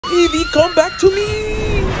Evie, come back to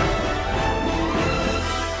me!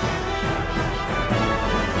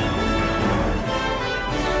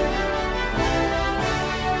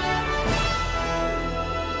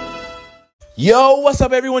 Yo, what's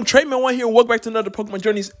up everyone? Trainman1 here. Welcome back to another Pokemon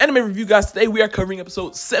Journeys anime review, guys. Today we are covering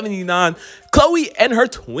episode 79, Chloe and her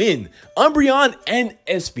twin, Umbreon and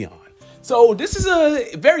Espeon. So this is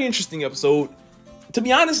a very interesting episode. To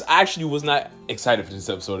be honest, I actually was not excited for this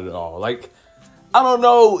episode at all. Like, I don't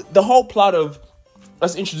know, the whole plot of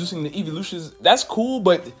us introducing the evolutions, that's cool,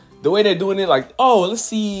 but the way they're doing it, like, oh, let's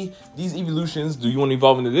see these evolutions. Do you want to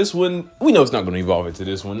evolve into this one? We know it's not going to evolve into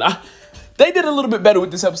this one. They did a little bit better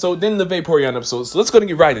with this episode than the Vaporeon episode, so let's go and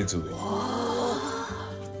get right into it.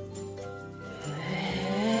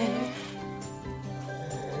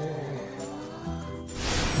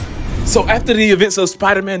 So after the events of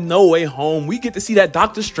Spider-Man No Way Home, we get to see that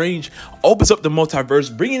Doctor Strange opens up the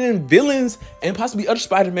multiverse, bringing in villains and possibly other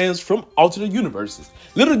Spider-Mans from alternate universes.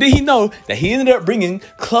 Little did he know that he ended up bringing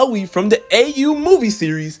Chloe from the AU movie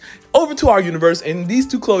series over to our universe, and these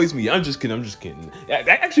two Chloes meet. I'm just kidding. That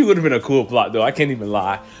actually would have been a cool plot, though. I can't even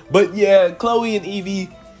lie. But yeah, Chloe and Evie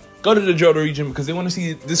go to the Johto region because they want to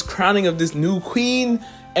see this crowning of this new queen.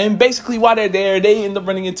 And basically, while they're there, they end up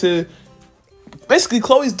running into basically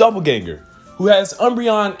Chloe's doppelganger, who has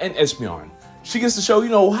Umbreon and Espeon. She gets to show, you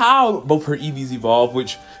know, how both her Eevees evolve,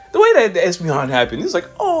 which the way that the Espeon happened, it's like,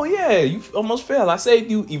 oh yeah, you almost fell. I saved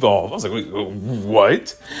you, evolve. I was like, wait,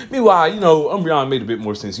 what? Meanwhile, you know, Umbreon made a bit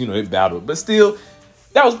more sense. You know, it battled. But still,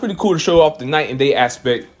 that was pretty cool to show off the night and day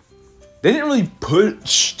aspect. They didn't really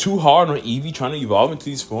push too hard on Eevee trying to evolve into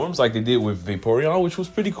these forms like they did with Vaporeon, which was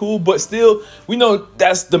pretty cool. But still, we know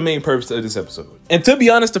that's the main purpose of this episode. And to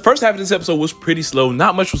be honest, the first half of this episode was pretty slow.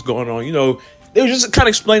 Not much was going on. You know, they were just kind of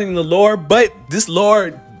explaining the lore. But this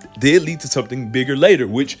lore did lead to something bigger later,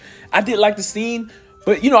 which I did like the scene.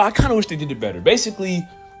 But, you know, I kind of wish they did it better. Basically,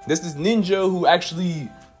 there's this ninja who actually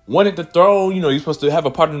wanted the throne. You know, he's supposed to have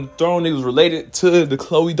a part in the throne. It was related to the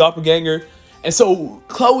Chloe doppelganger. And so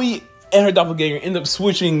Chloe and her doppelganger end up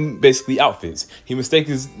switching basically outfits. He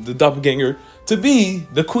mistakes the doppelganger to be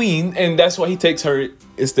the queen, and that's why he takes her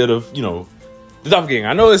instead of, you know, the doppelganger.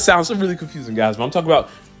 I know it sounds really confusing, guys, but I'm talking about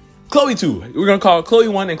Chloe 2. We're gonna call it Chloe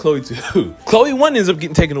 1 and Chloe 2. Chloe 1 ends up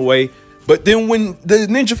getting taken away, but then when the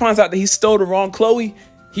ninja finds out that he stole the wrong Chloe,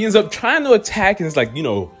 he ends up trying to attack, and it's like, you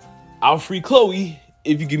know, I'll free Chloe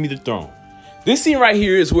if you give me the throne. This scene right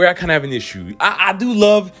here is where I kind of have an issue. I do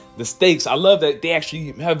love the stakes. I love that they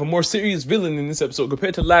actually have a more serious villain in this episode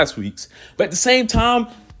compared to last week's. But at the same time,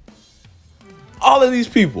 all of these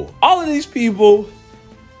people,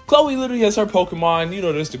 Chloe literally has her Pokemon. You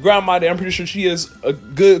know, there's the grandma there. I'm pretty sure she has a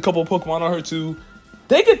good couple of Pokemon on her too.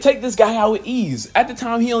 They could take this guy out with ease. At the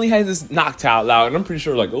time, he only had this Noctowl out, and I'm pretty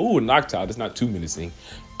sure, like, oh, Noctowl, that's not too menacing.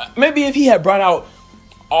 Maybe if he had brought out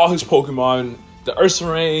all his Pokemon, the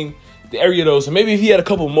Ursaring, the Ariados, and maybe if he had a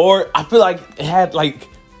couple more, I feel like it had like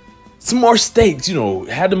some more stakes, you know,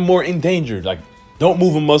 had them more endangered, like don't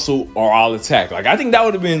move a muscle or I'll attack. Like, I think that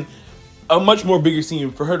would have been a much more bigger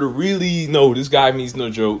scene for her to really know this guy means no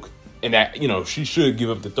joke and that, you know, she should give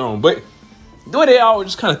up the throne. But the way they all were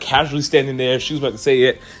just kind of casually standing there, she was about to say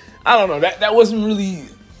it, I don't know, that wasn't really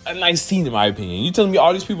a nice scene in my opinion. You telling me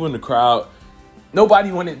all these people in the crowd,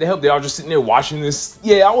 nobody wanted to help, they all just sitting there watching this?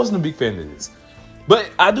 Yeah, I wasn't a big fan of this.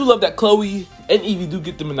 But I do love that Chloe and Evie do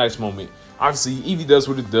get them a nice moment. Obviously, Evie does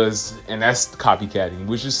what it does, and that's copycatting,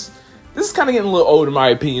 which is, this is kind of getting a little old in my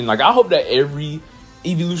opinion. Like, I hope that every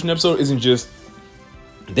evolution episode isn't just,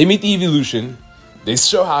 they meet the evolution, they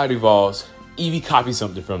show how it evolves, Evie copies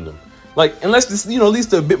something from them. Like, unless this, you know, at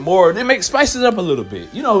least a bit more, they spice it up a little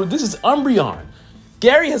bit. You know, this is Umbreon.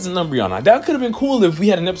 Gary has an Umbreon. That could have been cool if we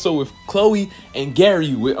had an episode with Chloe and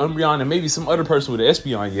Gary with Umbreon and maybe some other person with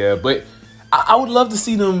Espeon, yeah, but I would love to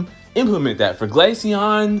see them implement that for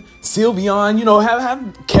Glaceon, Sylveon, you know,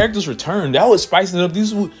 have characters return. That would spice it up.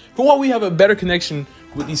 For what we have a better connection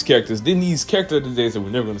with these characters than these characters of the days that we're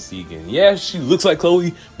never going to see again. Yeah, she looks like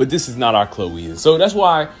Chloe, but this is not our Chloe. And so that's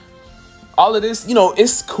why all of this, you know,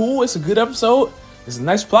 it's cool. It's a good episode. It's a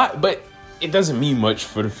nice plot, but it doesn't mean much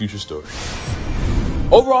for the future story.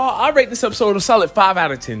 Overall, I rate this episode a solid 5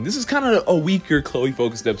 out of 10. This is kind of a weaker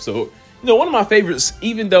Chloe-focused episode. You know, one of my favorites,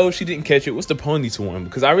 even though she didn't catch it, was the Ponyta one,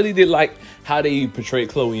 because I really did like how they portrayed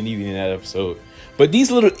Chloe and Evie in that episode. But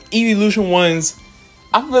these little evolution ones,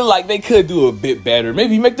 I feel like they could do a bit better.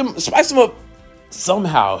 Maybe make them, spice them up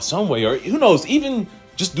somehow, some way, or who knows, even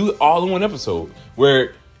just do it all in one episode,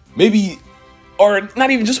 where maybe or not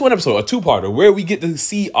even just one episode, a two-parter where we get to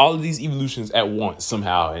see all of these evolutions at once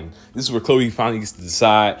somehow. And this is where Chloe finally gets to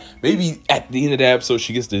decide. Maybe at the end of the episode,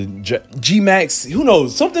 she gets to G-Max. Who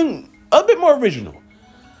knows? Something a bit more original.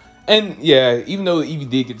 And yeah, even though Eevee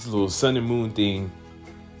did get this little sun and moon thing,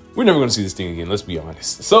 we're never going to see this thing again, let's be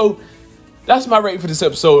honest. So that's my rating for this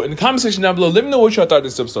episode. In the comment section down below, let me know what y'all thought of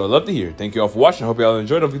this episode. I'd love to hear. Thank you all for watching. I hope y'all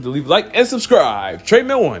enjoyed. Don't forget to leave a like and subscribe. Trade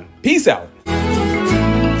Mill 1. Peace out.